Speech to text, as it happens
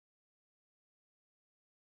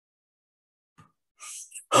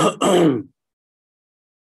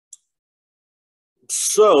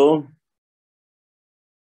So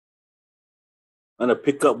I'm gonna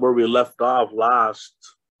pick up where we left off last.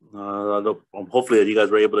 Hopefully you guys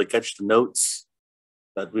were able to catch the notes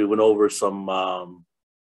that we went over some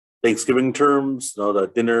Thanksgiving terms, the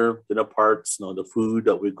dinner parts, the food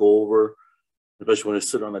that we go over, especially when we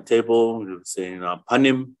sit on the table. We were saying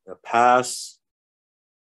panim, pass.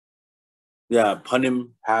 Yeah,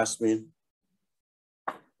 panim, pass me.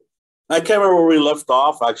 I can't remember where we left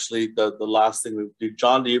off. Actually, the last thing we did.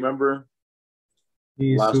 John, do you remember?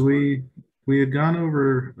 Yeah, so we had gone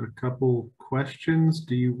over a couple questions.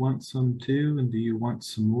 Do you want some too? And do you want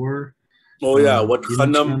some more? Oh yeah, what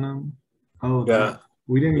khanam? Oh, Yeah, that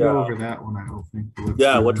we didn't go yeah, over that one, I don't think.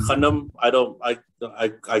 yeah. What khanam?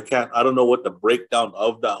 I can't. I don't know what the breakdown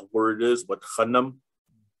of that word is. What khanam?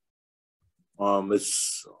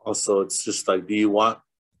 It's just like, do you want?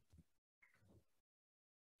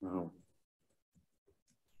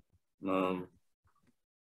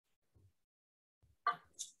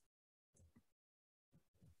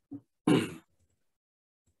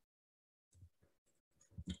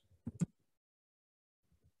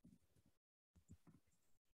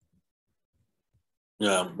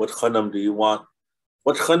 Yeah, what khanam do you want?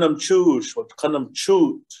 What khanam choose? What khanam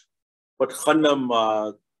shoot? What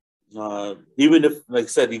khanam? Even if, like I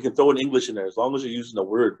said, you can throw in English in there as long as you're using the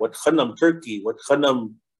word. What khanam turkey? What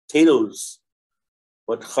khanam potatoes?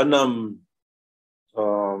 What khanam?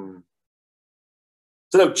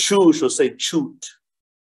 Instead of choose, she'll say choot.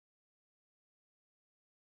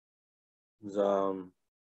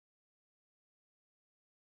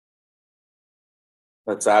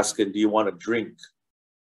 That's asking, do you want a drink?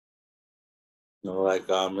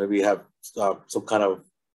 Maybe you have some kind of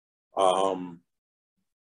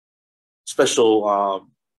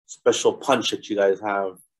special punch that you guys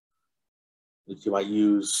have that you might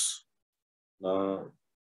use. And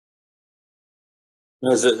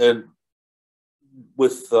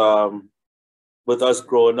with us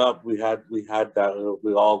growing up, we had that.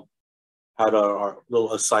 We all had our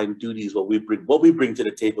little assigned duties. What we bring to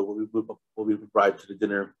the table, what we provide to the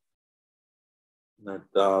dinner. That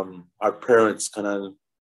our parents kind of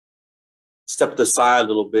stepped aside a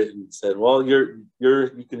little bit and said, "Well, you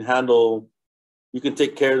can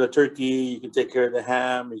take care of the turkey, you can take care of the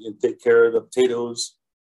ham, you can take care of the potatoes,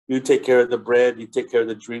 you take care of the bread, you take care of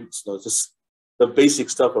the drinks." Just the basic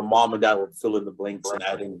stuff, and mom and dad would fill in the blanks and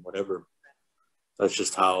add in whatever. That's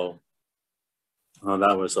just how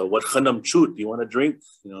that was. So, what khanam chut? Do you want a drink?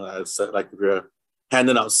 I said, like if you're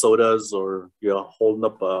handing out sodas or you're holding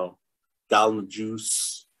up a gallon of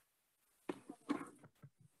juice,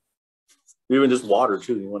 even just water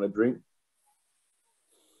too. You want a drink?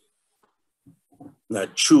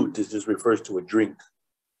 That chut just refers to a drink.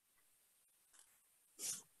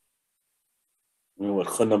 What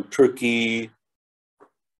khanam turkey?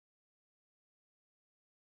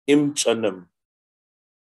 Imchanam,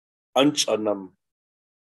 anchanam,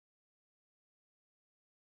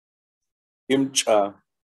 imcha,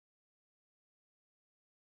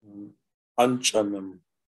 anchanam.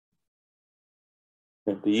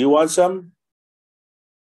 Do you want some?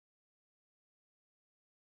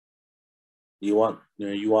 Do you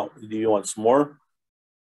want some more?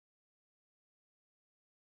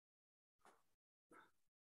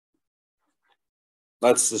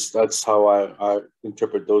 That's how I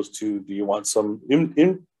interpret those two. Do you want some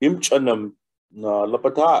imchanam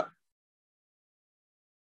lapata?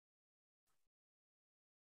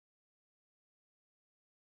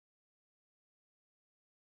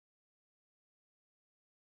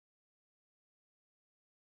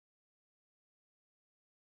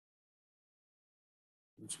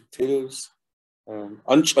 Potatoes,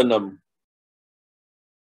 anchanam.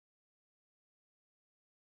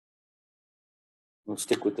 We'll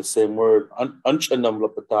stick with the same word. Anchanam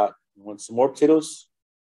lapata. You want some more potatoes?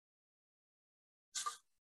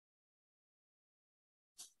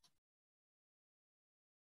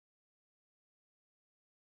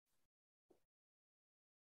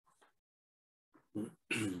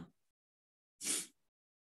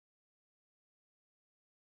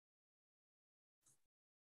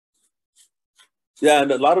 Yeah,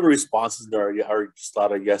 and a lot of the responses there are just a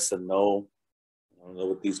lot of yes and no. I don't know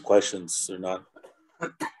with these questions. They're not,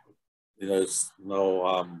 it's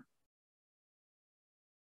no,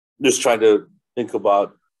 just trying to think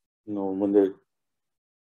about, when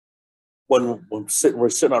we're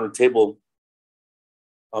sitting on a table,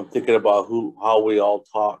 I'm thinking about how we all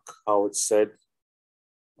talk, how it's said.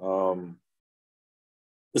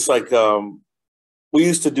 It's like we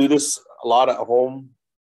used to do this a lot at home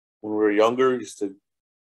when we were younger. We used to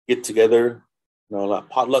get together like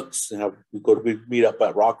potlucks, and we meet up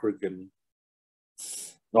at Rockrick, and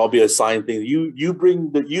all be assigned things. You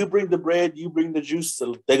bring the bread, you bring the juice,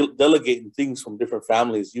 so delegating things from different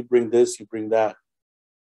families. You bring this, you bring that,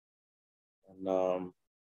 and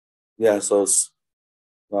yeah, so it's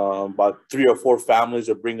about 3 or 4 families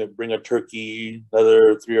that bring a turkey.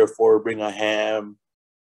 Another 3 or 4 bring a ham.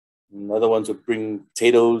 And other ones would bring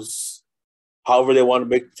potatoes. However they want to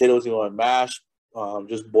make potatoes, you want mashed,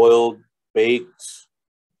 just boiled, baked.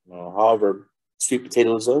 However, sweet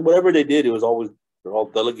potatoes, whatever they did, they're all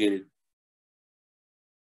delegated.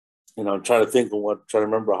 I'm trying to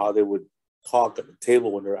remember how they would talk at the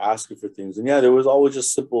table when they're asking for things. And yeah, there was always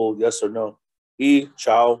just simple yes or no. E,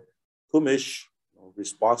 chow, kumish,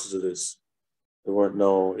 responses to this. There weren't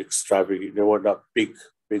no extravagant, there weren't not big,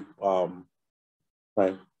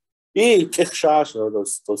 like E, kickshash,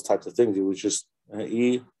 those types of things. It was just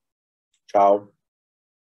E, chow.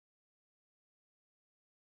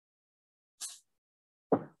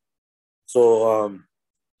 So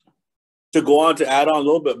to go on to add on a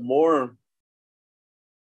little bit more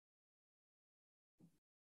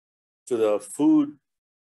to the food,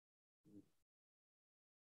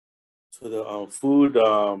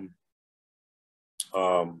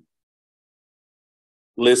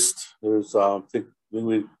 list. There's I think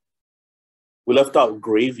we left out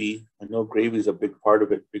gravy. I know gravy is a big part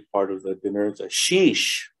of it. Big part of the dinner. It's a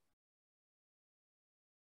sheesh.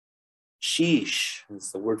 Sheesh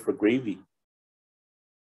is the word for gravy.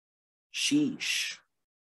 Sheesh.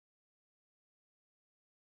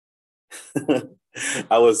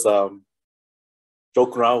 I was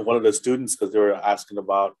joking around with one of the students because they were asking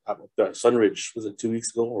about Sunridge. Was it 2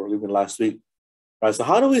 weeks ago or even last week? I said,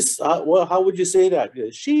 how would you say that? Yeah,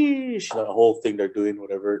 sheesh, the whole thing they're doing,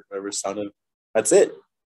 whatever sounded. That's it.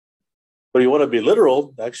 But you want to be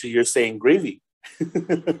literal, actually, you're saying gravy.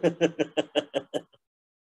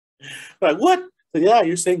 Like, what? So, yeah,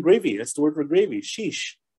 you're saying gravy. That's the word for gravy.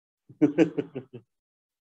 Sheesh.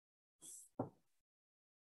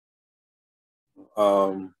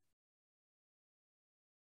 Tell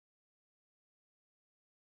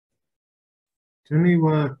me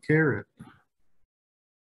what carrot.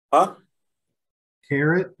 Huh?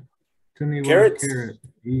 Carrot? Tell me Carrot? What carrot.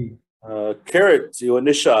 E. Carrot,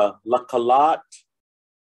 Ionisha, lakalat.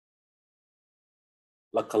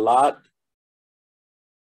 Lakalat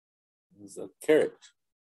is a carrot.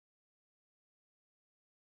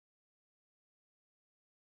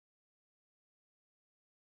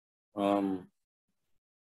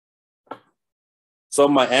 Some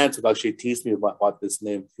of my aunts would actually tease me about this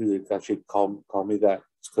name too. They actually call me that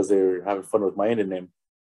because they were having fun with my Indian name.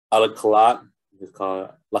 Alakalat, they call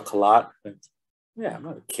it lakalat. Yeah, I'm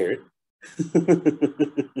not a carrot.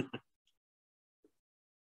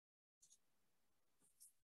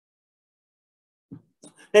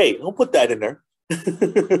 Hey, don't put that in there.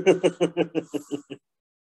 That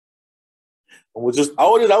was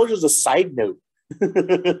just a side note.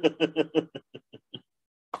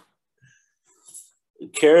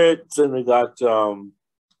 Carrots, and we got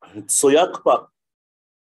soyakpak.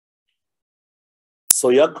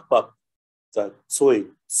 Soyakpak. That soy.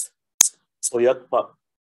 Soyakpak.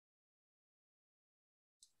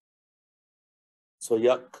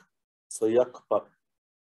 Soyakpak.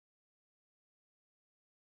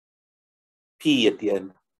 P at the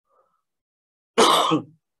end.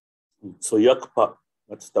 Soyakpak.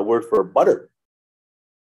 That's the word for butter.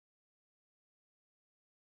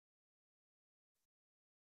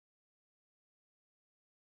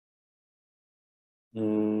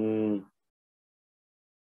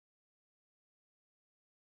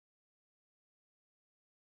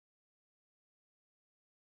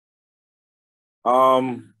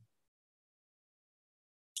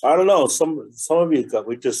 I don't know. Some of you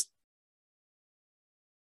we just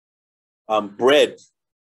bread.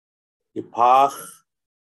 Ipach.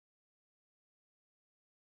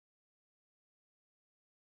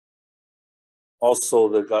 Also,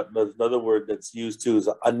 they got another word that's used too is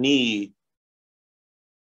ani.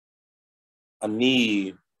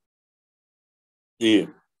 Ani. Yeah.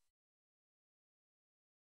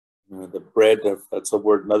 The bread, that's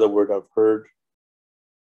another word I've heard.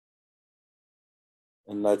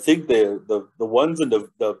 And I think the ones in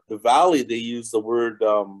the valley, they use the word,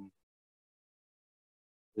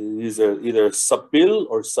 they use either sapil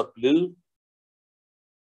or saplil.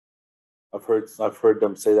 I've heard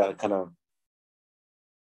them say that kind of.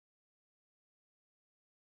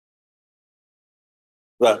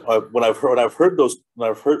 That when I've heard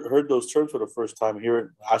those terms for the first time,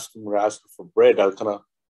 asking for bread, I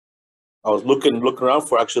was looking around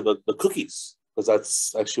for actually the cookies, because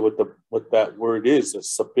that's actually what that word is, a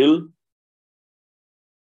sapil.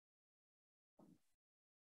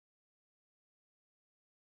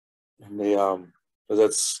 And they 'cause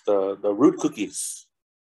that's the root cookies,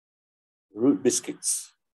 root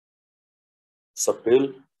biscuits,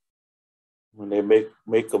 sapil. When they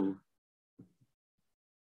make them,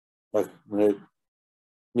 like when they,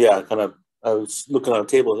 yeah, kind of. I was looking on the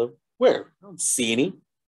table. Like, where? I don't see any.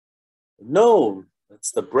 No,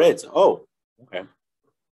 that's the breads. Oh, okay.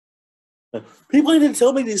 People didn't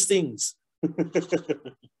tell me these things.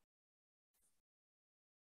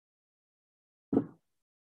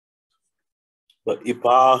 But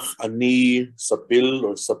ipah, ani, sapil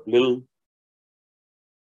or saplil.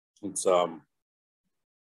 It's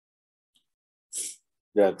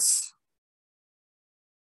that's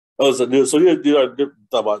so there are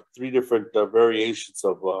about three different variations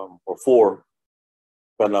of or four,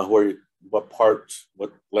 depending on what part,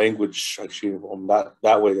 what language actually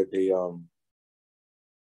that way that they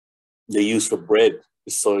use for bread,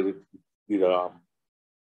 so that, you know,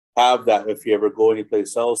 have that if you ever go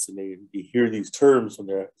anyplace else and you hear these terms when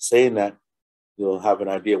they're saying that, you'll have an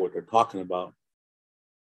idea what they're talking about.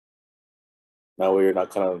 That way you're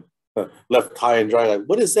not kind of left high and dry, like,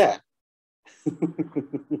 what is that?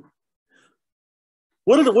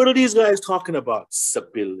 What are these guys talking about?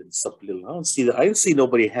 Sapil and saplil. I don't see that. I didn't see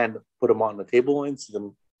nobody put them on the table. I didn't see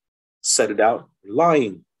them set it out. They're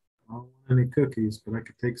lying. I don't want any cookies, but I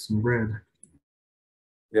could take some bread.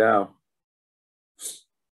 Yeah.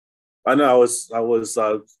 I know. I was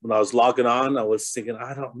when I was logging on, I was thinking,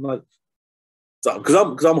 I'm not,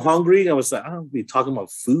 because I'm hungry. I was like, I don't be talking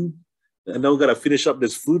about food. I know I got to finish up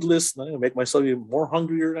this food list. I'm gonna make myself even more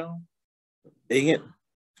hungrier now. Dang it.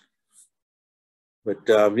 But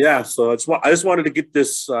yeah, so I just wanted to get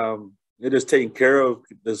this taken care of.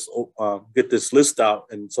 Get this list out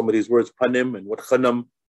and some of these words, panim and watchanam,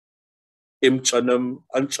 imchanam,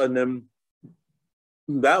 anchanim.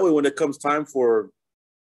 That way, when it comes time for,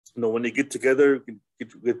 when they get together,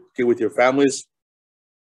 get with your families,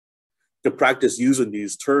 to practice using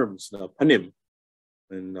these terms, panim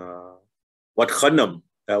and watchanam.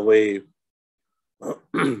 That way,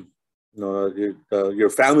 your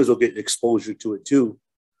families will get exposure to it too.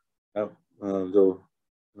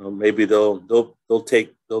 Maybe they'll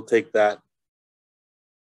take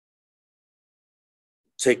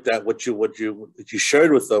that what you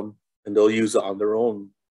shared with them, and they'll use it on their own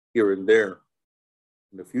here and there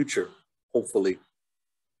in the future, hopefully.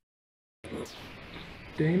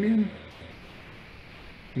 Damien,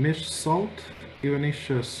 mish salt,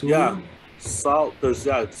 iwanisha sul. Yeah, salt.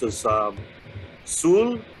 It says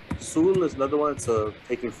sul. Sul is another one. It's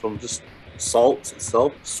taken from just salt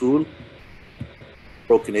itself. Sul,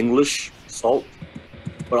 broken English, salt.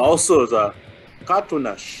 But also is a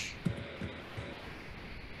katunash.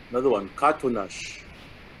 Another one, katunash.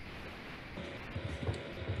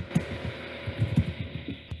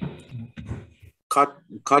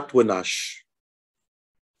 Katwinash.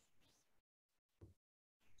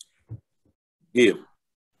 Yeah,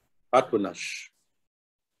 katwinash.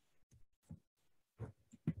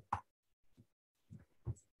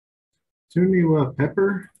 Tuniwa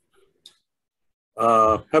pepper.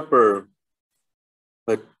 Pepper.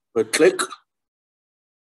 But click.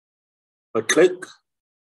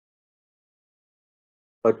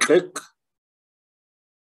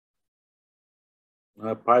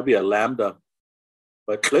 Probably a lambda.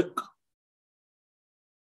 But click.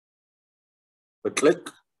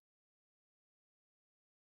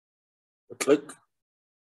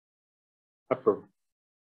 Pepper.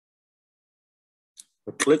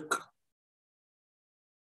 But click.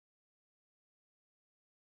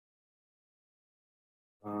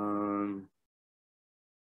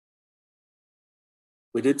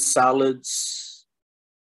 We did salads,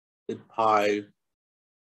 did pie,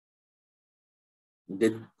 we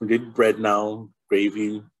did bread now,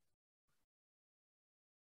 gravy.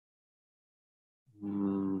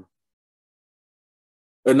 And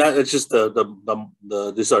that it's just the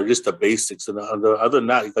these are just the basics. And other than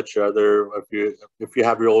that, you got your other, if you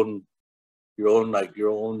have your own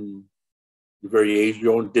variation,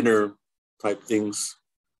 your own dinner type things.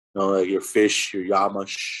 Like your fish, your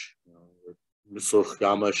yamash, your miso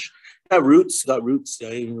yamash. Got roots. Yeah,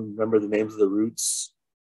 I even remember the names of the roots.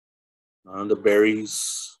 The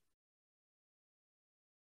berries.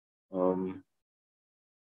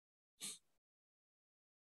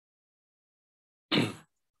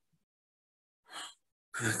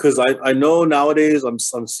 Because I know nowadays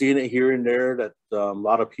I'm seeing it here and there that a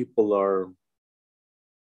lot of people are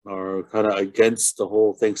kind of against the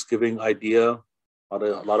whole Thanksgiving idea. A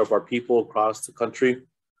lot of our people across the country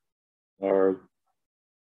are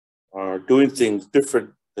doing things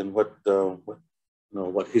different than what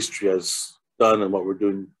history has done and what we're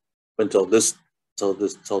doing until this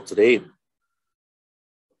till today.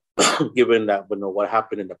 Given that what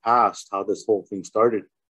happened in the past, how this whole thing started.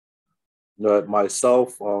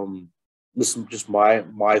 Myself, this is just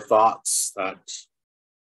my thoughts that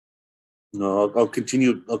I'll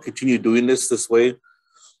continue doing this way.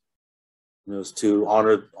 Is to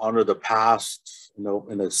honor the past,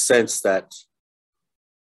 in a sense that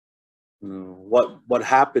what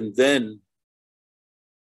happened then,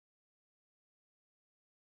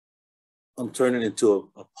 I'm turning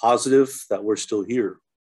into a positive that we're still here.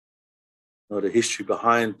 The history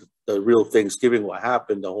behind the real Thanksgiving, what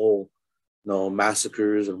happened, the whole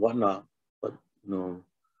massacres and whatnot. But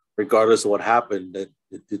regardless of what happened, that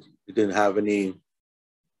it didn't have any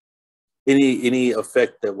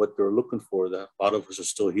effect that what they're looking for. That a lot of us are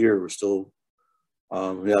still here. We're still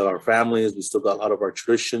we have our families. We still got a lot of our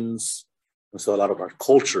traditions. We still a lot of our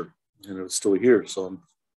culture, and it's still here. So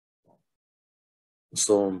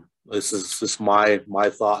this is just my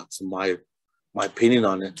thoughts and my opinion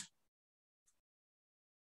on it.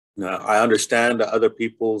 I understand that other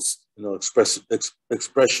people's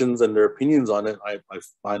expressions and their opinions on it. I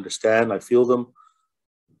understand. I feel them.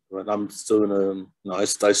 But I'm still gonna, I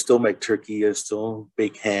still make turkey. I still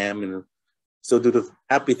bake ham, and still do the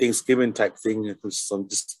happy Thanksgiving type thing. It's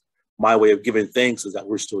just my way of giving thanks is that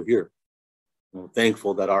we're still here.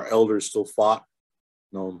 Thankful that our elders still fought,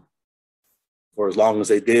 for as long as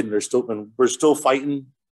they did, and we're still fighting.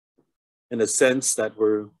 In a sense that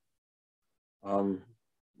we're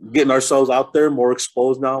getting ourselves out there, more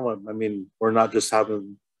exposed now. I mean, we're not just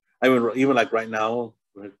having. I mean, even like right now.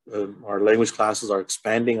 Our language classes are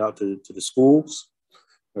expanding out to the schools.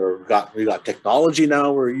 We got technology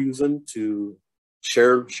now we're using to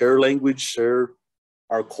share language, share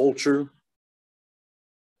our culture.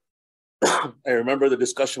 I remember the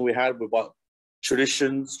discussion we had about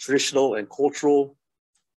traditional and cultural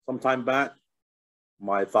some time back.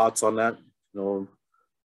 My thoughts on that,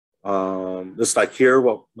 just like here,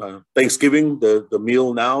 Thanksgiving, the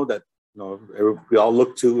meal now that we all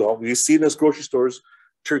look to, we see in those grocery stores.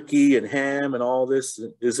 Turkey and ham and all this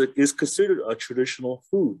is considered a traditional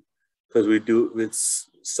food because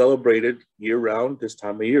it's celebrated year round this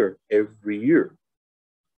time of year, every year.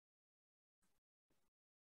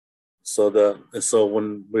 So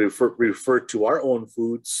when we refer to our own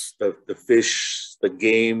foods, the fish, the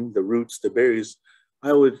game, the roots, the berries,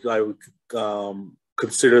 I would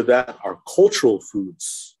consider that our cultural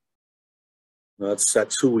foods.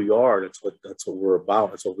 That's who we are. That's what we're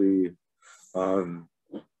about. That's what we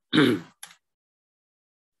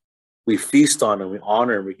we feast on, and we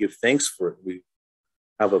honor, and we give thanks for it. We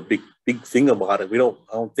have a big thing about it. I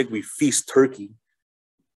don't think we feast turkey.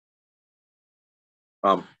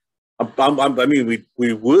 I mean,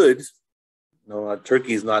 we would.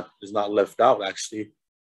 Turkey is not left out. Actually,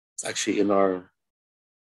 it's actually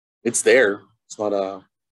it's there. It's not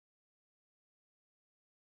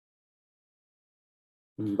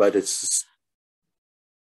but it's just.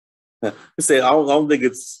 I don't think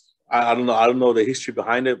it's. I don't know. I don't know the history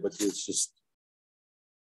behind it, but it's just.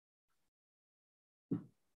 I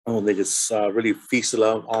don't think it's really feasted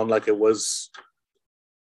on like it was,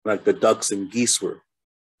 like the ducks and geese were.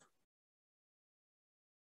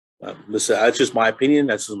 Listen, that's just my opinion.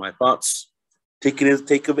 That's just my thoughts. Take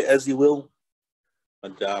of it as you will.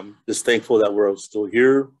 But just thankful that we're still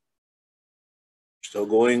here, we're still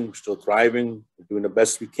going, we're still thriving, we're doing the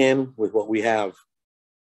best we can with what we have.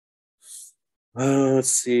 Let's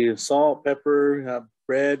see, salt, pepper,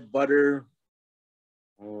 bread, butter,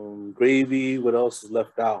 gravy. What else is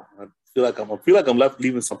left out? I feel like I'm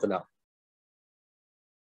leaving something out.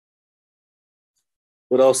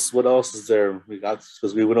 What else is there? We got,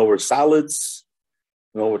 because we went over salads,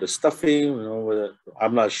 went over the stuffing,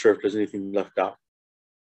 I'm not sure if there's anything left out.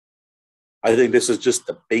 I think this is just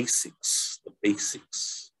the basics.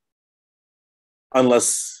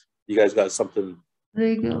 Unless you guys got something.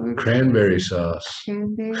 Cranberry sauce.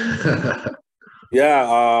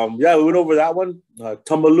 Yeah, we went over that one.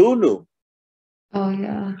 Tamalunu. Oh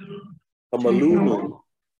yeah. Tamalunu.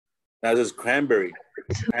 That is cranberries,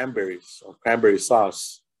 or cranberry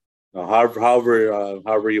sauce.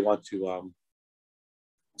 However you want to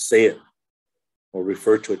say it or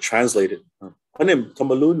refer to it, translate it. Anam,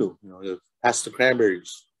 tamalunu. Pass the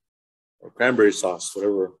cranberries or cranberry sauce,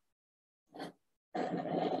 whatever.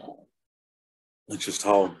 It's just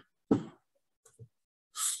how,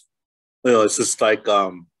 it's just like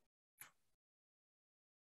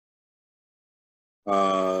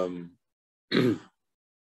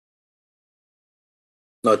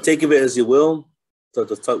no, take of it as you will. So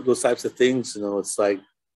those types of things, it's like,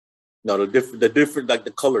 the different like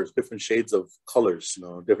the colors, different shades of colors,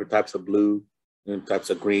 different types of blue, types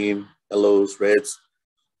of green, yellows, reds.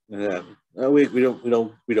 Yeah, we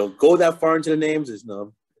don't go that far into the names. It's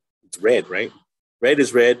red, right? Red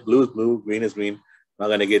is red, blue is blue, green is green. I'm not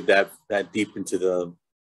gonna get that deep into the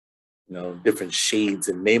different shades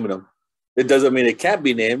and naming them. It doesn't mean it can't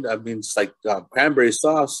be named. I mean, it's like cranberry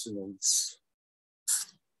sauce.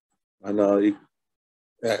 I know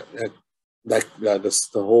the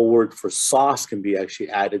whole word for sauce can be actually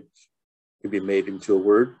added, can be made into a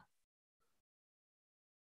word.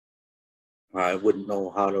 I wouldn't know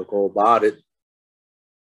how to go about it.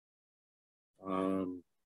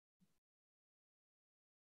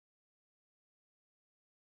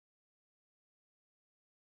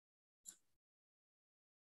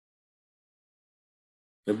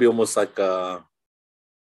 It'd be almost like a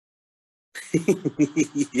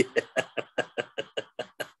yeah.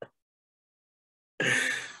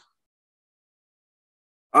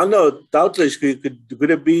 I don't know. Doubtless, could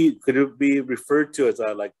it be referred to as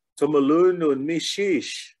like tumalunu and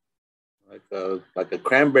mishish, like a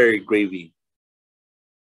cranberry gravy?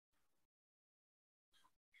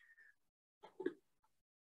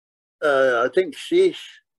 I think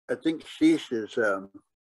sheesh. I think sheesh is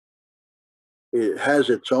it has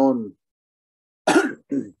its own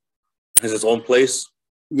Has its own place.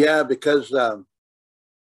 Yeah, because of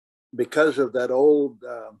that old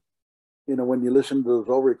when you listen to those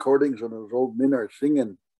old recordings when those old men are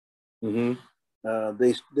singing, Mm-hmm.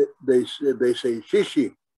 They say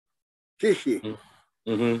shishi, shishi,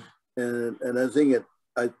 Mm-hmm. and I think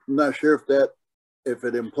I'm not sure if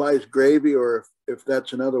it implies gravy or if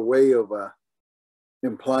that's another way of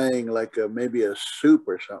implying like maybe a soup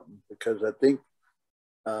or something, because I think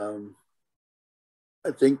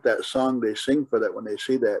that song they sing for that when they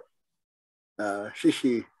see that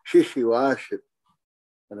shishi wash it,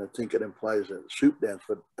 and I think it implies a soup dance.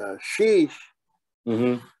 But sheesh,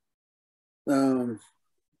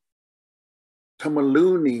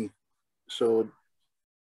 tamaluni, so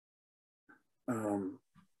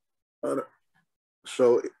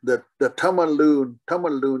so the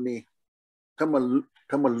tamaluni,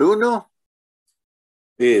 tamaluno.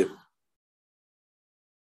 Yeah.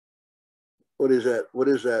 What is that? What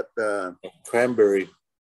is that? Cranberry.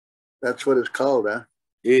 That's what it's called, huh?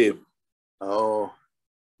 Yeah. Oh.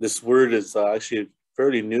 This word is actually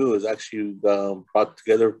fairly new. It's actually brought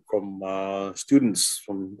together from students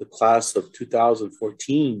from the class of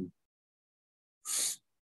 2014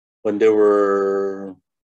 when they were,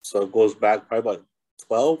 so it goes back probably about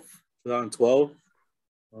 2012,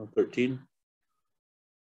 13.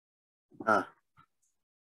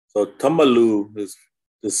 So tamalu is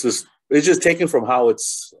it's just taken from how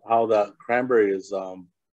that cranberry is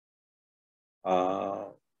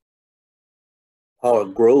how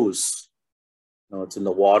it grows. It's in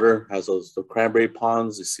the water, has the cranberry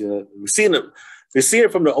ponds. We've seen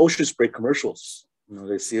it from the Ocean Spray commercials.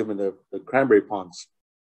 They see them in the cranberry ponds.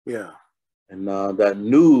 Yeah. And that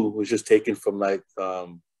new was just taken from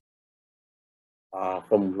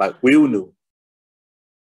Wiunu.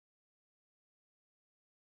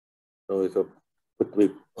 So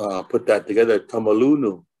we put that together,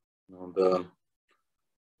 tamalunu, the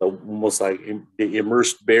almost like the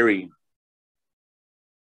immersed berry.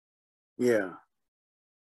 Yeah.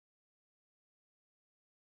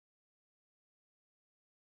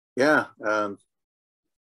 Yeah.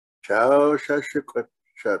 Ciao,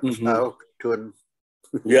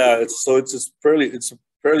 Yeah, it's a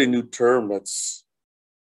fairly new term that's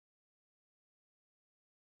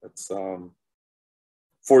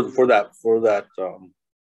for that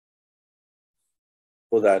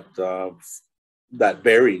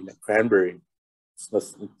berry, that cranberry.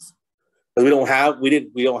 We don't have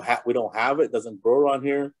it. It doesn't grow around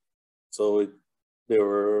here, so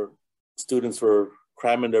students were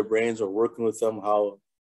cramming their brains or working with them how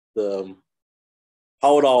it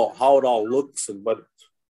all looks and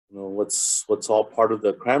what's all part of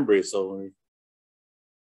the cranberry. So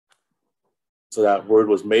that word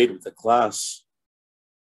was made with the class.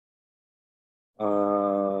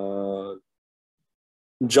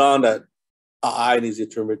 John, that I needs to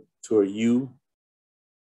turn it to a U.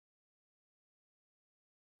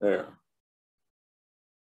 There.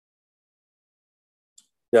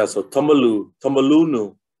 Yeah, so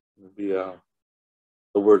tamalunu would be the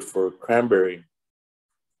word for cranberry.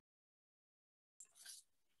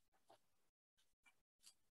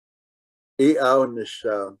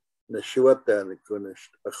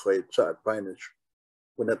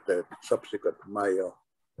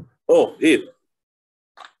 Oh, it.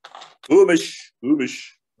 Boomish.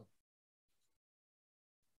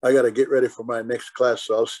 I got to get ready for my next class,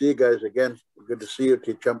 so I'll see you guys again. Good to see you.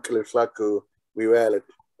 Ticham Kilaslaku. We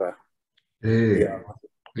Hey, yeah.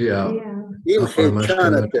 Yeah. Ilhe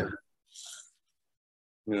Jonathan.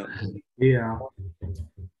 Yeah. Yeah.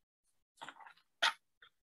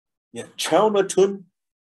 Yeah. Jonathan.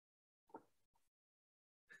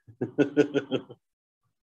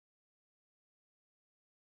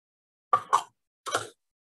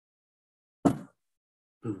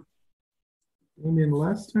 Damien,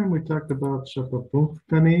 last time we talked about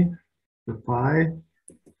shapapunktani, the pie.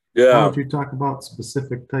 How Yeah. would you talk about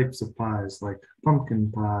specific types of pies, like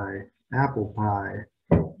pumpkin pie, apple pie?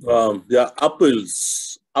 Yeah.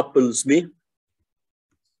 Apples me.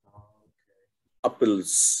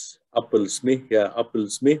 Apples me. Yeah.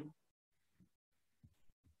 Apples me.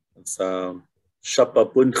 It's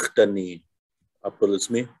shapapunchtani. Apples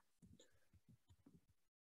me.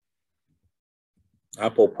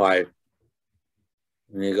 Apple pie.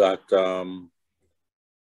 And you got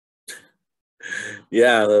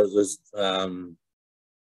yeah, there's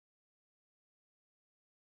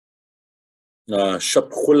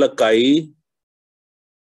shapkhulakai.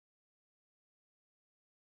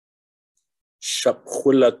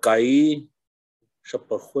 Shapkhulakai.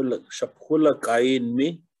 Shapkhulakai in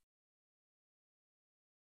me.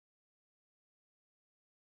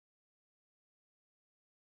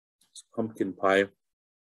 It's pumpkin pie.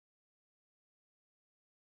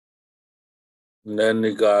 And then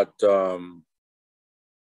you got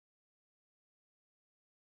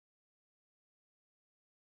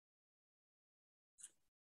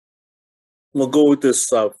we'll go with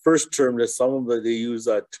this first term that some of them they use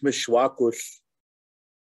tmishwakush.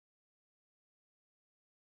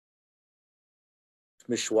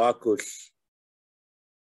 Tmishwakush.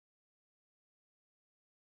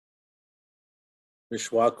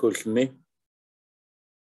 Tmishwakush me.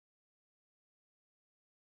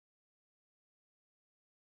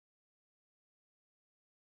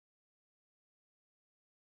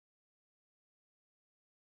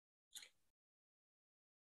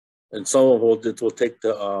 And some of we'll take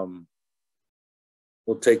the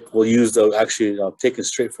we'll use the actually taken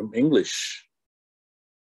straight from English.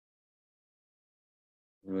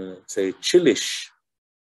 Say chilish.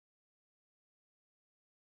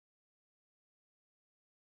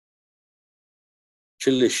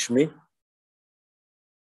 Chilish me.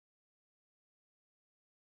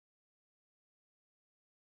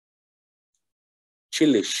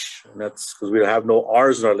 Chilish. And that's because we have no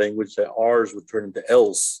R's in our language. The R's would turn into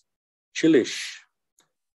L's. Chilish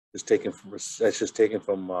is taken from that's just taken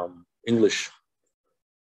from English.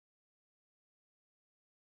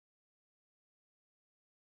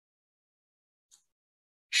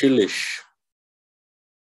 Chilish.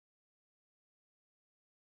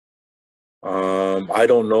 I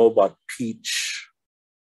don't know about peach.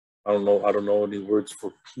 I don't know any words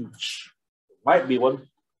for peach. Might be one.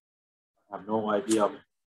 I have no idea.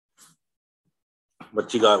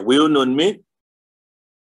 But you got wheel nun me.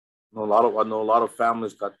 I know a lot of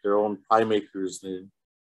families got their own pie makers, and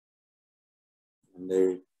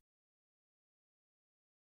they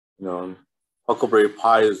huckleberry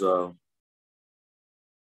pie is it's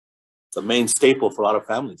a main staple for a lot of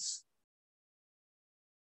families.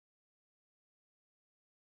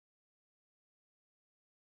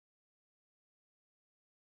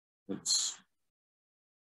 It's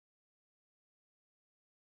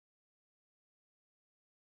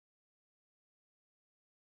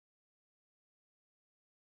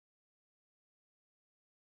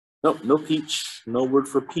nope, no peach, no word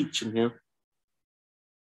for peach in here.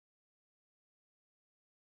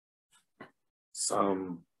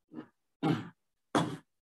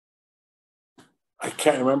 I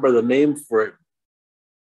can't remember the name for it.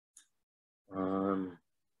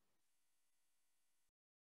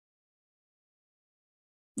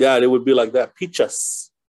 Yeah, it would be like that.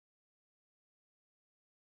 Peaches.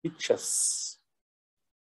 Peaches.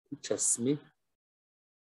 Peaches me.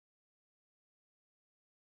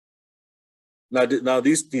 Now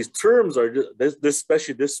these terms are just, this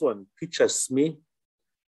especially this one, peaches me.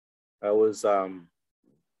 That was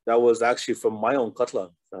actually from my own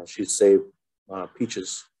katla. She'd say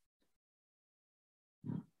peaches.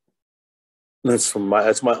 That's from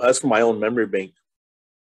my own memory bank.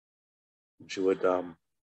 She would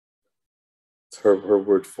it's her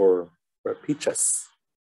word for peaches.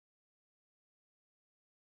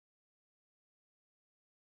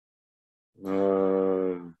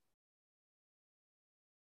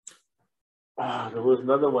 There was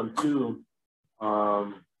another one too.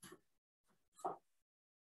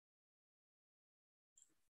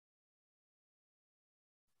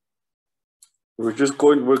 We're just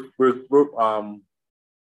going. We're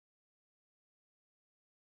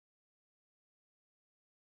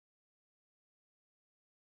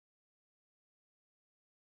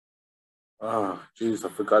Geez, I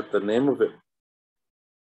forgot the name of it.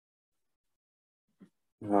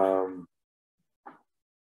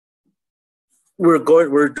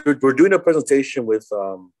 We're doing a presentation with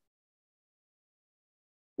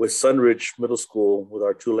Sunridge Middle School with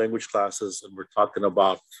our 2 language classes, and we're talking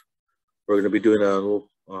about, we're going to be doing a little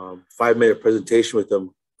 5-minute presentation with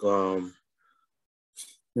them. A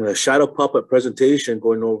shadow puppet presentation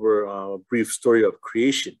going over a brief story of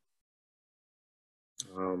creation.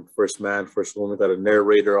 First man, first woman, got a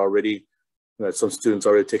narrator already. Some students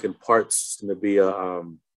already taken parts. It's going to be a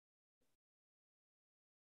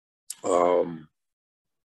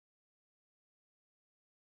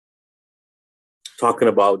talking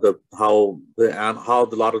about how a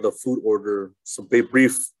lot of the food order, some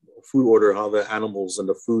brief food order, how the animals and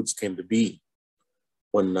the foods came to be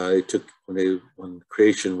when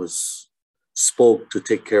creation was spoke to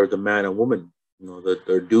take care of the man and woman,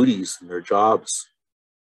 their duties and their jobs,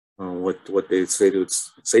 what they say to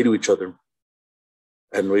each other.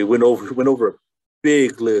 And we went over a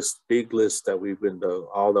big list that we've been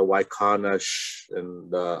all the Waikanash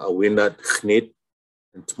and Awinat, Chnit,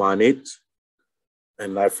 and Tmanit.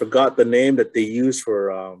 And I forgot the name that they use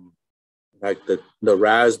for like the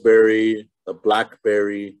raspberry, the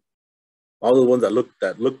blackberry, all the ones that looked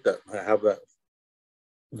at. I have that.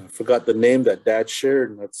 I forgot the name that Dad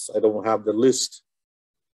shared, and I don't have the list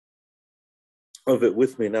of it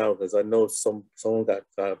with me now, because I know some got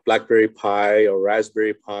blackberry pie or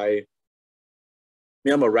raspberry pie.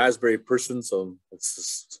 Me, I'm a raspberry person, so it's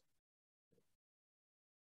just.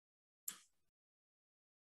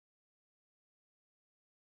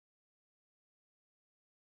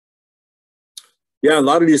 Yeah, a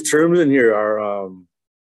lot of these terms in here are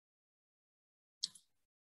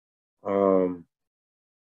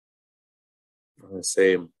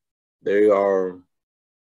say they are.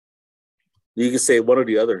 You can say one or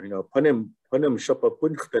the other. Panim shapa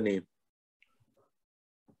punkani.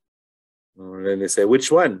 And then they say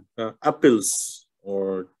which one? Apples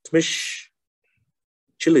or tmish,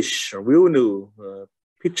 chilish or wiunu,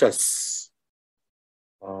 pichas.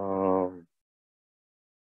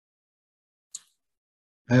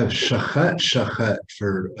 I have shachat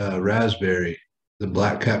for raspberry, the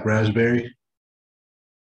black cap raspberry.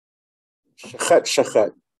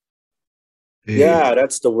 Shachat. Yeah,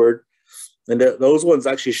 that's the word. And those ones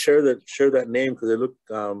actually share that name because they look.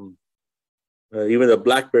 Even the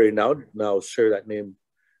blackberry now share that name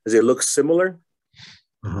because they look similar.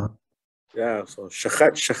 Uh-huh. Yeah, so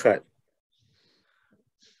shachat.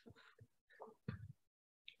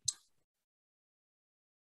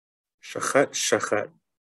 Shachat.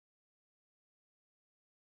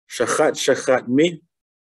 Shachat me.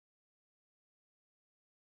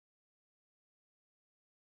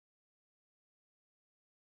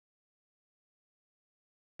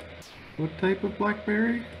 What type of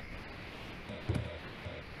blackberry?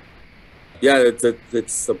 Yeah,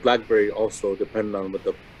 it's a blackberry also, depending on what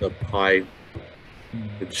the pie.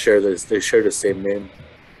 They share the same name.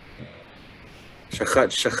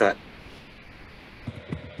 Shachat.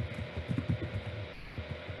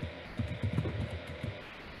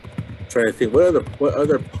 Trying to think, what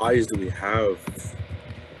other pies do we have?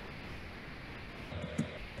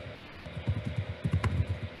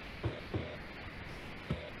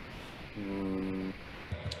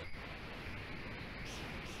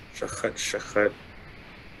 Shachat.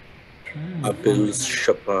 Apples,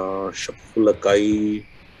 shapulakai,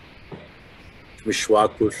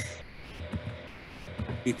 mishwakus,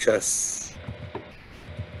 pichas.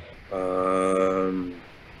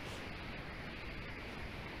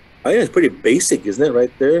 I think it's pretty basic, isn't it?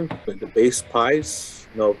 Right there, the base pies.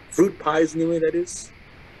 Fruit pies anyway. That is.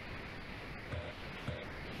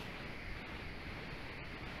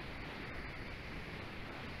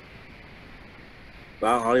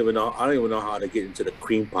 I don't even know how to get into the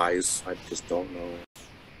cream pies. I just don't know.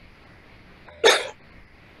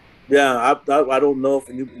 Yeah, I don't know if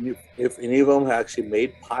any of them actually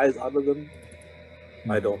made pies out of them.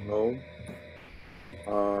 I don't know.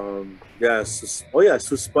 Yeah.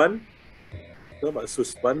 Suspan. What about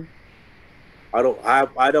suspan? I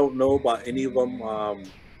don't know about any of them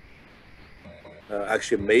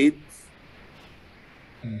actually made.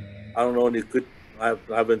 I don't know any good. I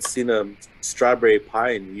haven't seen a strawberry pie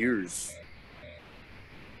in years.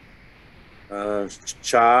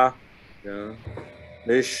 Cha, yeah,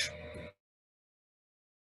 Mish.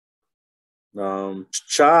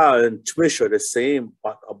 Cha and Tmish are the same,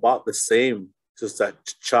 about the same. Just that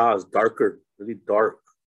cha is darker, really dark.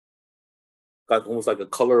 Got almost like a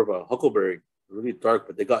color of a huckleberry, really dark,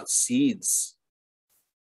 but they got seeds.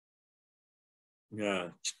 Yeah,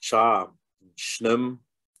 cha, shnim.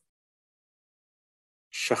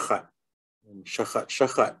 shachat,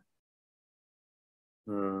 shachat.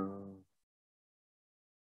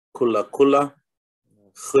 Kula,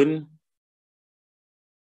 khun,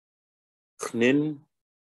 khnin,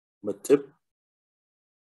 matip,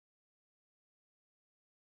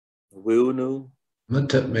 wilnu.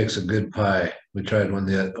 Muntip makes a good pie. We tried one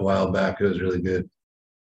a while back. It was really good.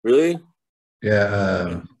 Really?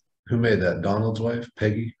 Yeah. Who made that? Donald's wife,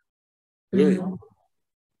 Peggy. Really?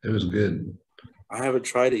 It was good. I haven't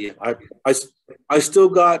tried it yet. I still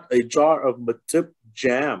got a jar of matip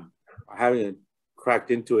jam. I haven't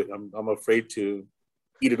cracked into it. I'm afraid to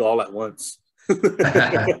eat it all at once.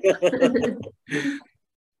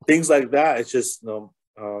 Things like that. It's just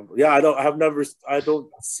yeah. I don't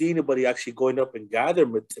see anybody actually going up and gather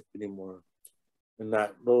matip anymore. And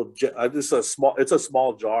that little, it's a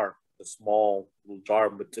small jar, a small little jar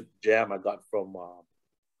of matip jam I got from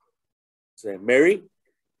say Mary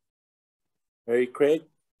Craig.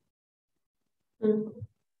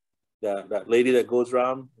 That lady that goes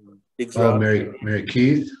around and digs around. Mary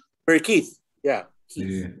Keith. Mary Keith, yeah,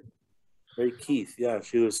 Keith. Yeah. Mary Keith, yeah.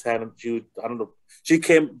 She was handing. I don't know. She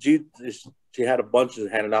had a bunch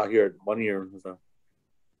of handing out here at 1 year. So.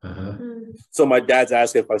 So my dad's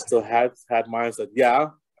asking if I still had mine. I said, yeah.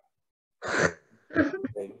 Okay.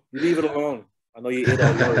 You leave it alone. I know you ate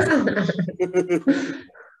all yours.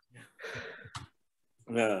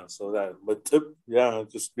 Yeah. So that, but tip, yeah,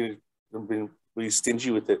 just being really stingy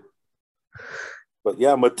with it. But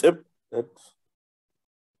yeah, my tip, that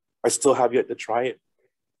I still have yet to try it.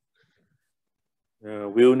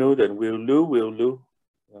 Wilnu, then Willu.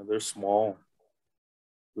 They're small.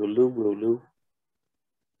 Willu.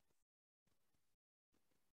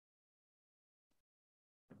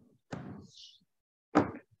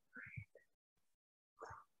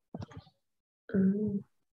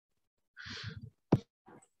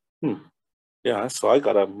 Yeah, so I'm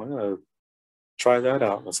gonna try that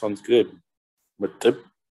out. That sounds good. Matip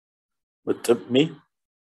me.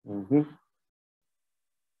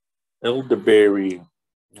 Elderberry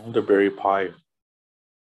pie.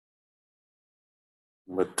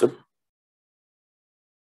 Matip.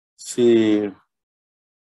 See,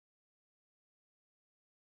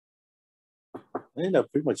 I think that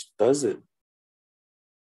pretty much does it.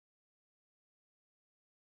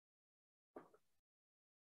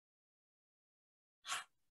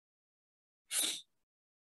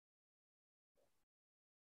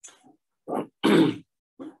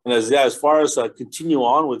 And as far as continue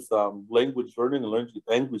on with language learning and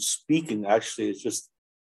language speaking, actually, it's just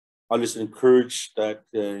I'll just encourage that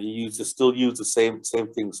you still use the same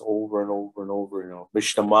things over and over and over. You know,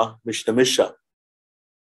 mishnah.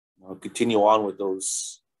 Continue on with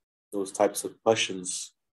those types of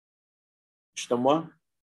questions. Mishnah.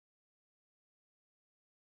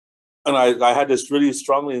 And I had to really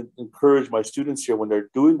strongly encourage my students here when they're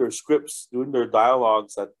doing their scripts, doing their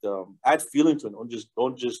dialogues, that add feeling to it.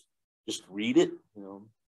 Don't just read it. You know,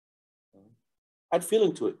 add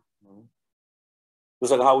feeling to it. You know?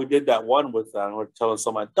 Just like how we did that one with we're telling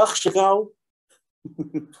someone "Dachshigao."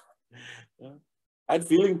 Add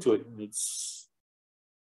feeling to it. It's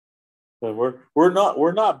we're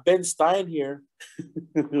not Ben Stein here.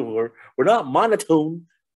 we're not monotone.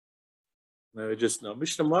 No, just no.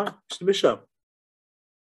 Mishnah.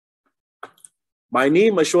 My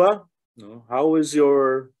name, Mashwa. No, how is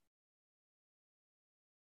your?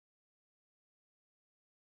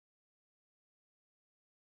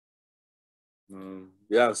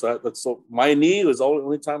 Yeah, so that's so. My knee was the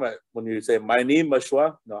only time when you say my name,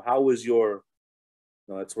 Mashwa. No, how is your?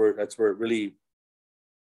 No, that's where it really.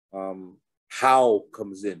 How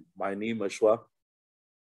comes in. My name, Mashwa.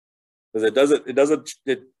 Because it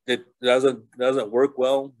doesn't work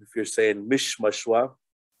well if you're saying mish mashwa,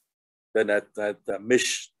 then that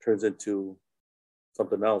mish turns into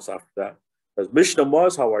something else after that. Because mish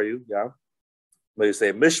namaz, how are you? Yeah. When you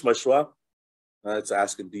say mish mashwa, it's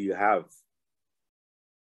asking, do you have?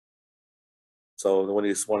 So when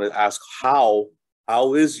you want to ask how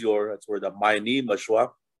is your, that's where the my name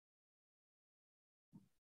mashwa.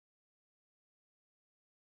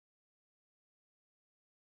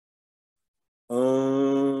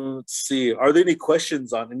 Let's see. Are there any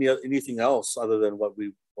questions on anything else other than what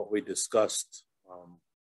we discussed?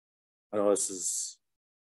 I know this is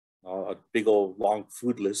a big old long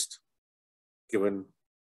food list. Given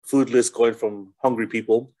food list going from hungry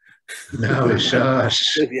people. No,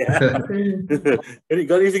 shush. Yeah. You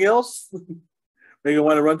got anything else? Maybe you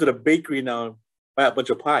want to run to the bakery now and buy a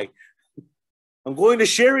bunch of pie. I'm going to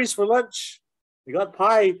Sherry's for lunch. We got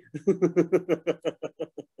pie.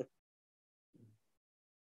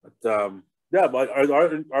 But Yeah, but are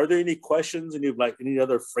there any questions, any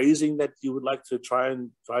other phrasing that you would like to try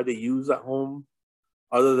to use at home,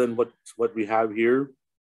 other than what we have here?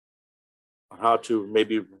 How to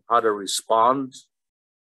respond?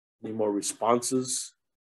 Any more responses?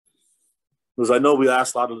 Because I know we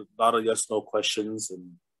asked a lot of yes no questions,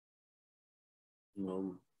 and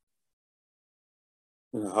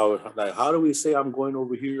how do we say I'm going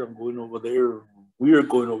over here, I'm going over there, we are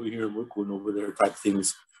going over here, we're going over there type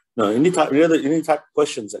things. No, any type of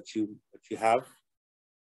questions that you have?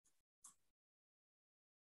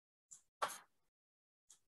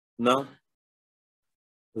 No.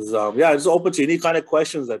 Yeah, it's open to any kind of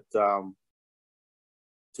questions that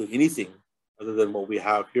to anything other than what we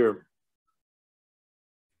have here.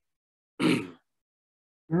 There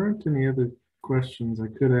aren't any other questions. I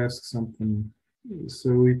could ask something.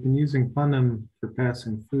 So we've been using anam for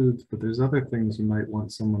passing foods, but there's other things you might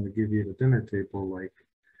want someone to give you at a dinner table, like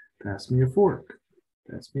pass me a fork,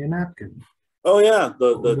 pass me a napkin. Oh yeah,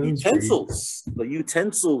 the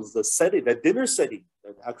utensils, the setting, the dinner setting,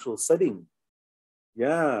 the actual setting.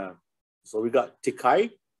 Yeah. So we got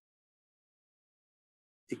tikai.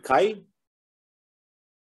 Tikai,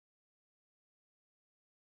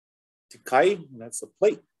 that's a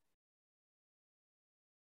plate.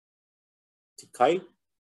 Tikai.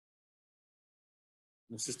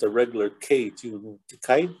 It's just a regular K too.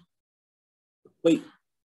 Tikai, plate.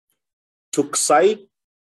 Tuksai.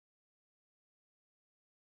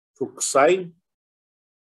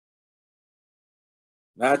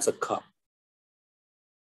 That's a cup.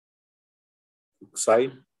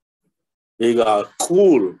 Tuksai. You got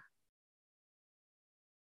cool.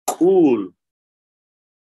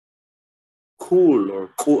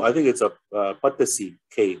 I think it's a patasi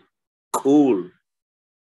K. Cool.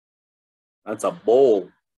 That's a bowl.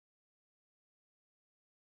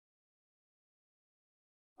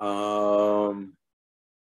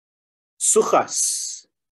 Sujas.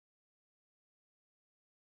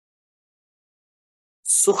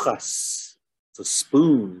 It's a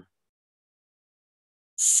spoon.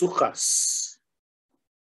 Sujas.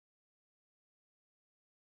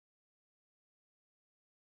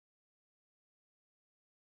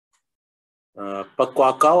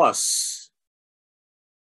 Pakwakawas.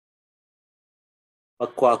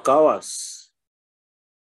 Pakwakawas.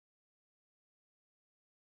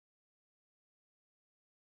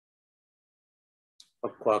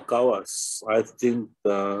 I think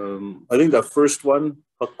the first one,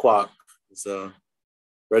 pakwak, is a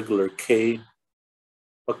regular K.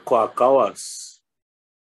 Pakwakawas.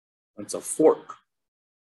 That's a fork.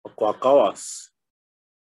 Pakwakawas.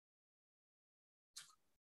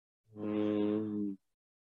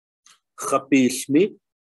 Khapishmi.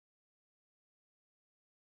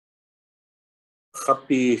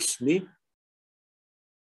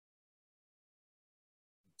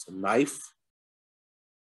 It's a knife.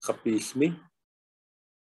 Khapishmi.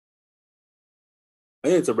 I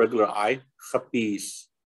think it's a regular I. Khapishmi.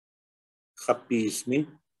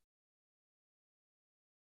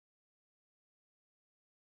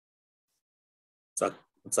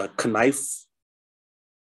 It's a knife.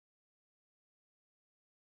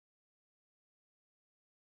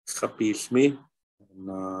 Khapishmi.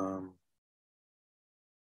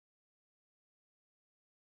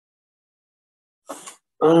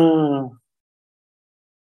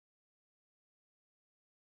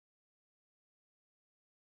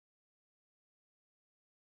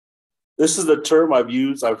 This is the term I've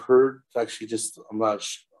heard. Actually, I'm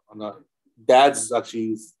not. Dad's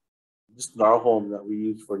actually just in our home that we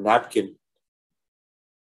use for napkin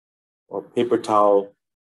or paper towel.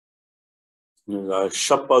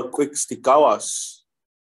 Shapa quick stikawas.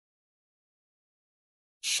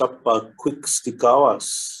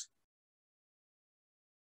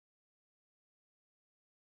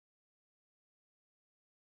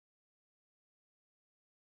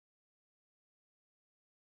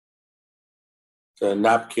 The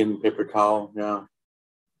napkin, paper towel, yeah.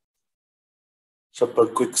 Shapa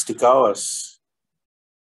quick stikawas.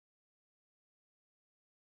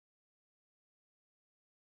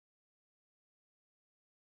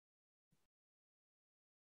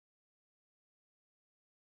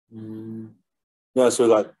 Yeah, so we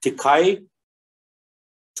got tikai,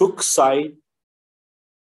 tuksai,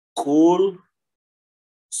 cool,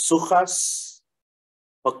 sujas,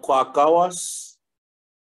 pakwakawas,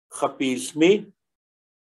 khapismi,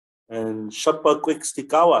 and shapa quick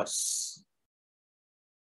stikawas.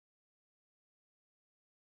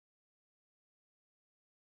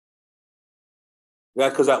 Yeah,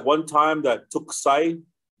 because at one time that tuksai,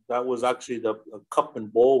 that was actually the cup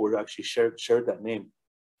and bowl were actually shared that name.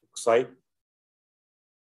 Tuksai.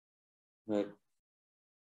 Like,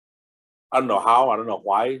 I don't know how, I don't know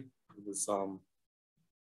why. It was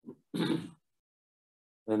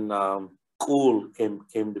and cool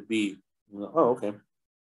came to be. Oh, okay.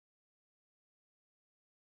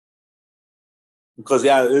 Because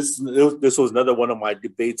yeah, this was another one of my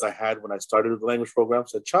debates I had when I started the language program. I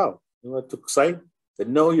said, "Child, you know what took sight?" I said,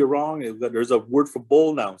 "No, you're wrong. There's a word for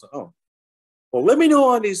bowl now." I said, "Oh, well, let me know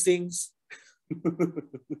on these things."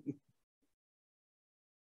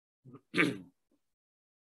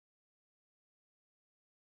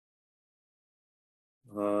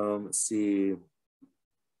 Let's see. Is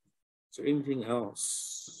there anything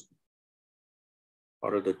else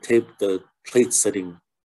out of the plate setting?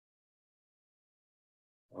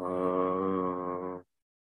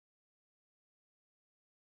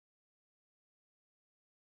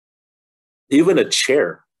 Even a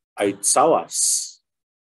chair. I sawas.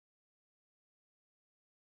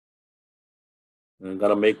 And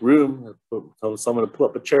gotta make room. Tell someone to pull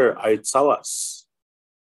up a chair. I sawas.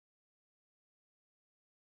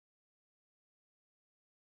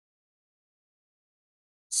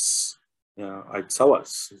 Yeah, I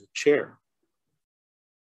sawas is a chair.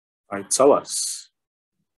 I sawas.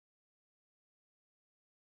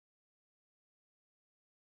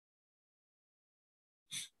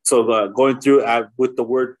 So going through with the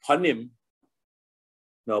word panim.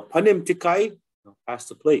 No, panim tikai. No, pass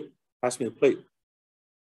the plate. Pass me the plate.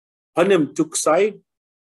 Panim tuksai.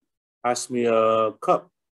 Pass me a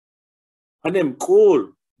cup. Panim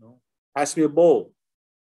cool. No, pass me a bowl.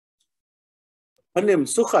 Panim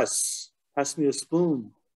sukas. Pass me a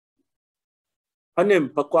spoon. Panim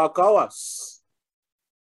pakwakawas.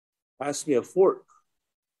 Pass me a fork.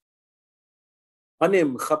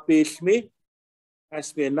 Panim khapishmi.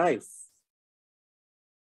 Pass me a knife.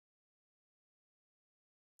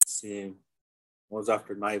 Let's see. What was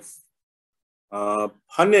after knife?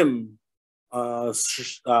 Panim. Panim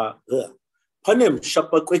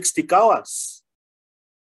shapakwikstikawas.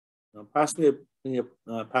 Pass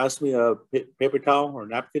me a paper towel or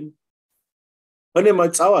napkin. Panim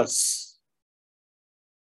atsawas.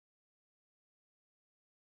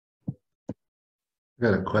 I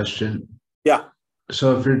got a question. Yeah.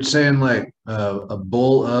 So if you're saying like a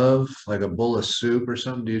bowl of soup or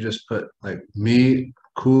something, do you just put like me,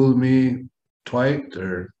 cool me, twite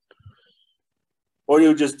or? Or you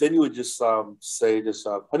would just say this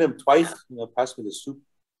panim twice, pass me the soup.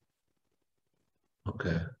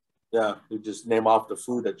 Okay. Yeah, you just name off the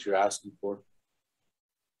food that you're asking for.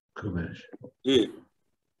 Kumish. Yeah.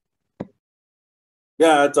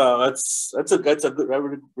 Yeah, that's a good,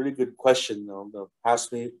 really good question. Pass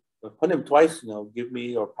me, panim twice. Give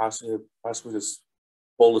me or pass me this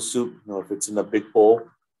bowl of soup. If it's in a big bowl,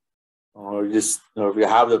 or just if you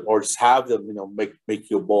have them, or just have them. Make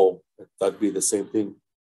you a bowl. That'd be the same thing.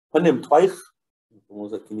 Panim twice.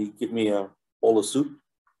 Can you give me a bowl of soup?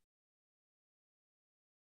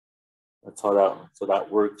 That's how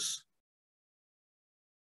that works.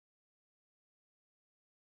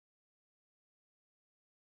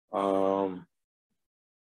 Let's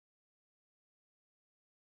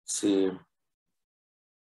see.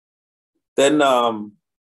 Then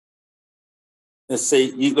let's say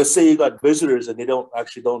you got visitors and they don't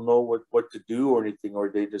know what to do or anything, or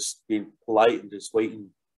they just being polite and just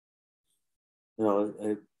waiting,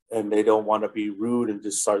 and they don't want to be rude and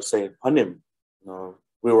just start saying panim.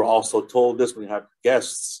 We were also told this when we had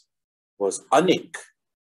guests was anik.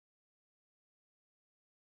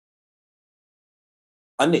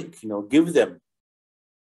 Anik, give them.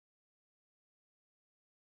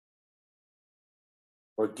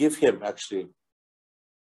 Or give him, actually.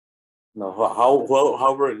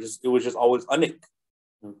 However, it was just always anik.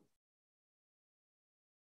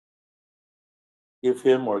 Give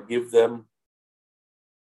him or give them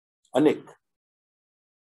anik.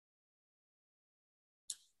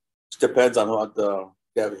 It depends on what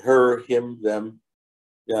her, him, them.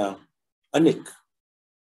 Yeah. Anik.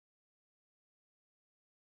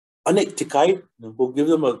 Anik tikai. Go give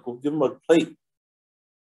them a plate.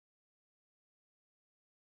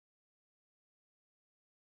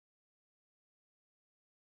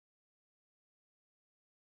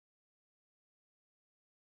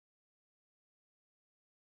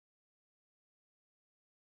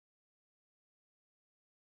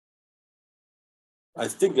 I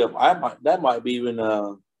think that might be even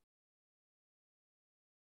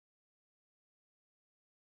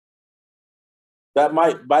that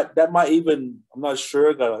might even, I'm not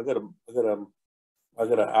sure. I gotta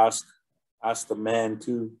ask the man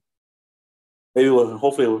too. Maybe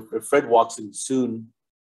hopefully if Fred walks in soon,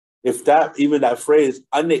 if that phrase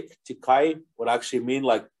anik tikai would actually mean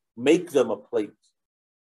like make them a plate.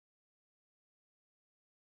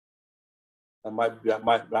 that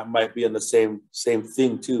might be on the same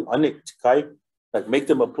thing too. Anik tikai, like make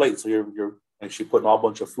them a plate. So you're actually putting a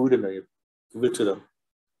bunch of food in there. You give it to them.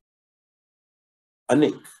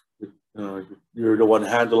 Anik, you're the one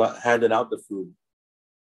handing out the food.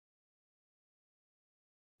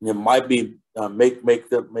 It might be make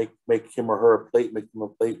him or her a plate. Make them a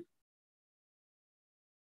plate.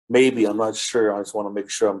 Maybe, I'm not sure. I just want to make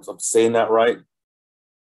sure I'm saying that right.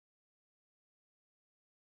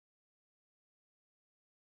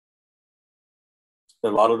 A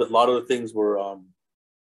lot of the things were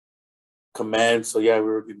commands. So yeah, we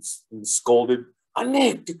were getting scolded.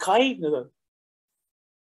 Anik, the kite,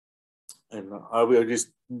 and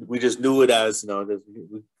we just knew it as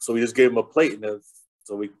so we just gave him a plate,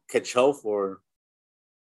 so we catch hell for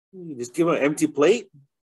you just give him an empty plate.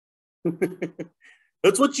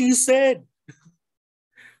 That's what you said.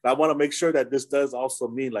 I want to make sure that this does also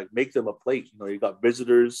mean like make them a plate. You got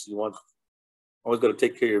visitors. You always got to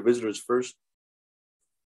take care of your visitors first.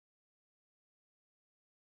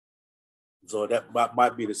 So that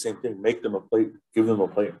might be the same thing. Make them a plate. Give them a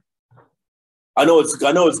plate. I know it's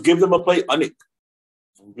give them a plate. Anik,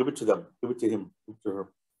 give it to them. Give it to him. Give it to her.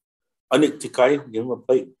 Anik tikai. Give him a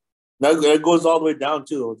plate. Now it goes all the way down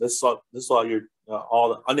too. This all your all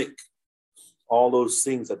the anik, all those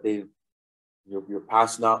things that you're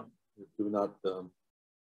passing out. You're giving out.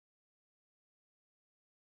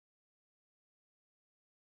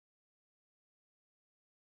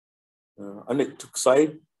 Anik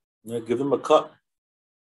tuksai. Give them a cup.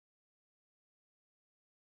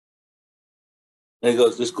 And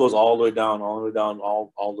this goes all the way down,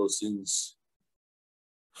 all those things.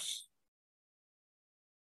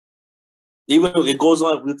 Even it goes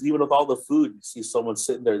on even with all the food. You see someone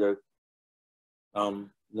sitting there,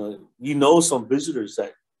 some visitors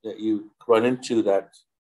that you run into that,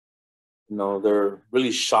 they're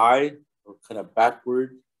really shy or kind of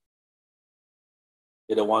backward.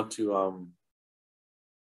 They don't want to.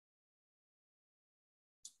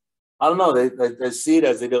 I don't know. They see it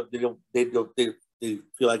as they feel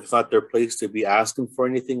like it's not their place to be asking for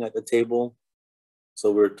anything at the table.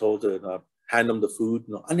 So we're told to hand them the food,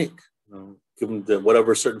 anik, give them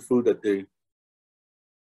whatever certain food that they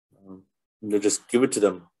just give it to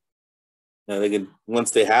them. And they can, once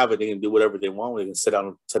they have it, they can do whatever they want. They can sit down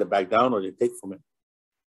and set it back down, or they take from it.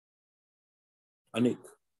 Anik.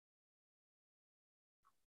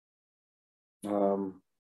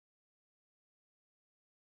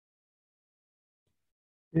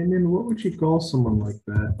 Damien, what would you call someone like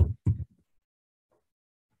that?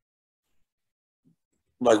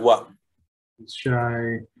 Like what? He's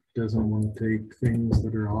shy, doesn't want to take things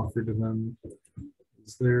that are offered to them.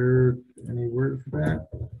 Is there any word for that?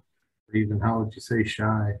 Or even how would you say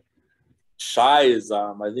shy? Shy is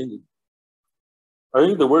I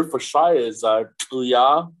think the word for shy is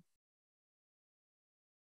cuya.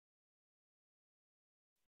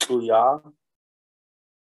 Cuya.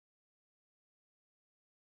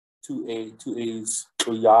 Two A's,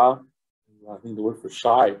 cuya. I think the word for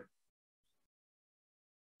shy.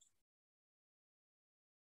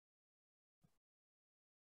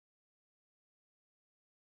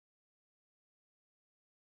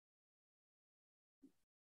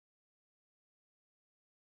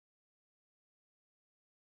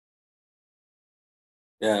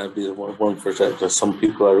 Yeah, it'd be one for that. There's some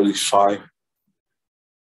people are really shy.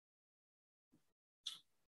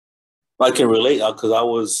 I can relate because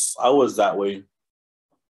I was that way.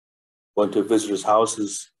 Going to visitors'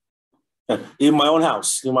 houses, even my own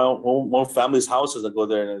house, my own family's houses. I go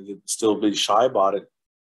there and still be shy about it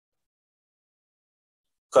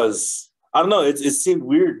because I don't know. It seemed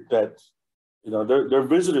weird that they're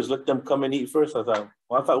visitors. Let them come and eat first. I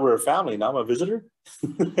thought we were a family. Now I'm a visitor.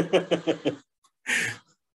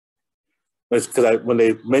 It's because when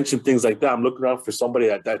they mention things like that, I'm looking around for somebody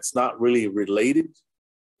that's not really related.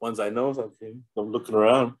 Ones I know, okay, I'm looking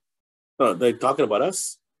around. Oh, they're talking about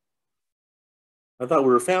us. I thought we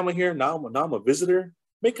were a family here. Now I'm a visitor.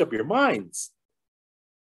 Make up your minds.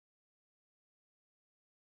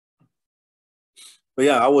 But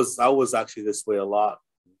yeah, I was actually this way a lot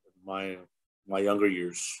in my younger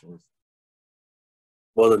years. It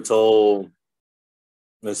wasn't until,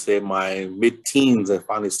 let's say, my mid-teens I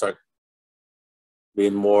finally start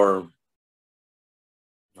being more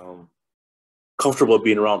comfortable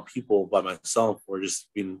being around people by myself, or just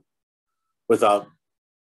being without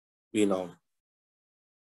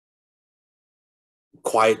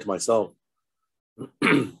quiet to myself.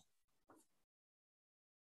 I'm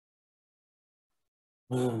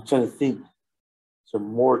trying to think. Is there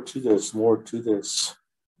more to this?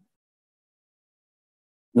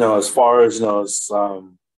 No, as far as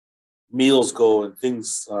meals go and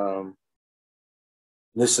things.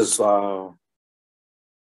 This is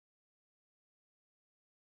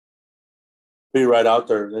be right out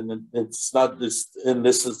there, and it's not this. And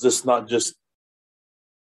this is just not just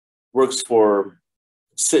works for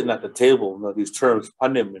sitting at the table. You know, these terms,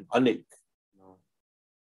 anim and anik.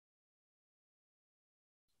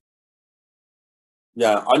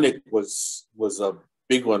 Yeah, anik was a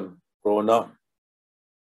big one growing up.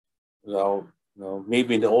 You know, me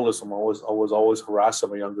being the oldest, I was always harassing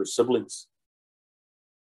my younger siblings,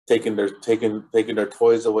 taking their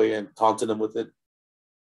toys away and taunting them with it.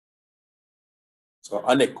 So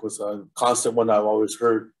anik was a constant one I've always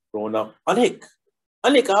heard growing up. Anik,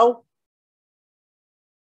 ow.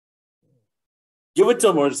 Give it to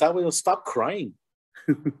him, or that way he'll stop crying.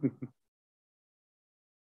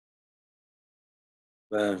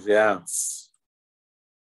 Yeah.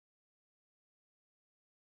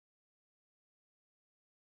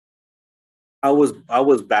 I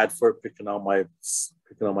was bad for picking on my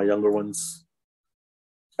younger ones.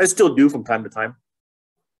 I still do from time to time.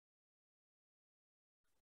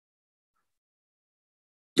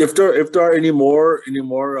 If there are any more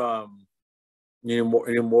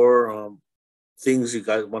things you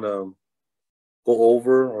guys want to go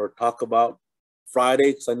over or talk about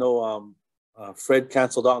Friday, because I know Fred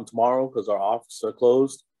canceled out on tomorrow because our offices are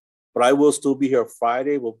closed, but I will still be here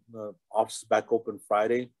Friday. Office is back open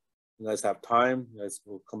Friday. You guys have time. You guys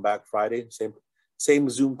will come back Friday. Same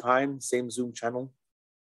Zoom time, same Zoom channel.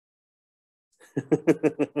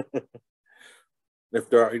 If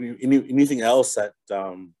there are anything else that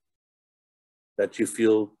that you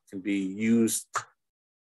feel can be used,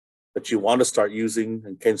 that you want to start using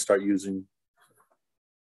and can start using,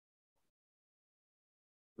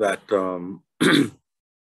 that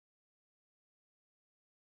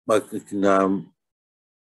but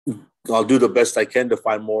I'll do the best I can to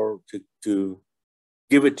find more to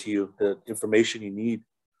give it to you, the information you need.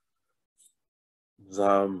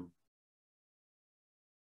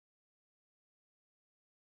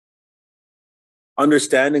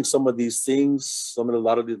 Understanding some of these things, a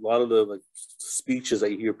lot of the like speeches I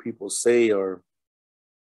hear people say are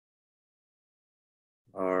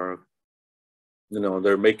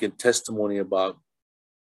they're making testimony about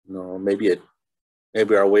maybe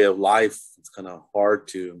our way of life. It's kind of hard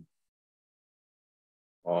to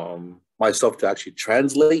myself to actually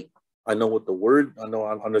translate. I know what I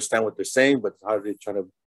understand what they're saying, but how are they trying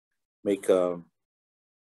to make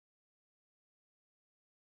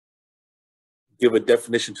give a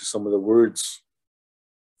definition to some of the words?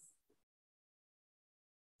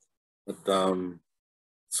 But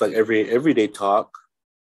it's like everyday talk.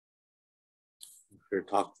 If you're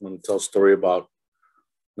talking and tell a story about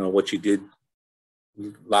what you did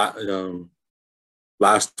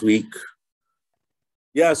last week.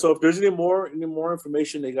 Yeah, so if there's any more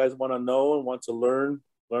information that you guys want to know and want to learn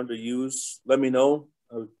to use, let me know.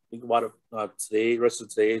 Think about it today, rest of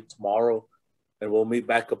today, tomorrow, and we'll meet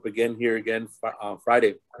back up again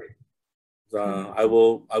Friday. I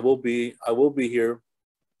will be here.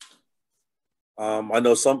 I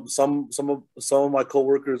know some of my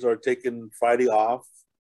coworkers are taking Friday off.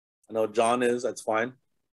 I know John is. That's fine.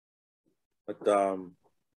 But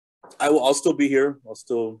I'll still be here. I'll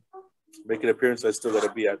still make an appearance. I still got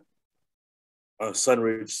to be at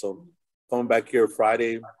Sunridge. So coming back here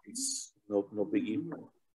Friday, it's no biggie.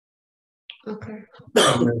 Okay.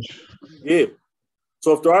 Yeah.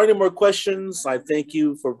 So if there are any more questions, I thank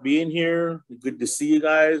you for being here. Good to see you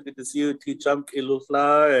guys. Good to see you, Ticham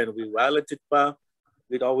Ilufla, and we Walatitpa.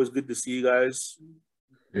 It's always good to see you guys.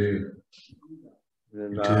 Hey.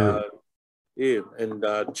 And You and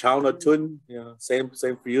Chowna Tun, same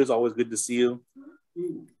for you. It's always good to see you.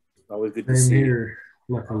 Always good to see here.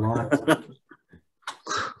 Like a lot.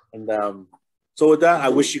 And so with that, I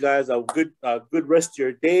wish you guys a good rest of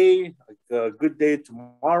your day, a good day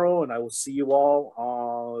tomorrow, and I will see you all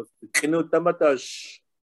on Kinutamatash.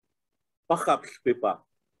 Pakap Pipa.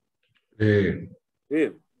 Hey. Yeah.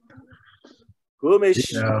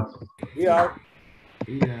 Kumish. Yeah. Yeah.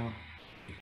 Yeah.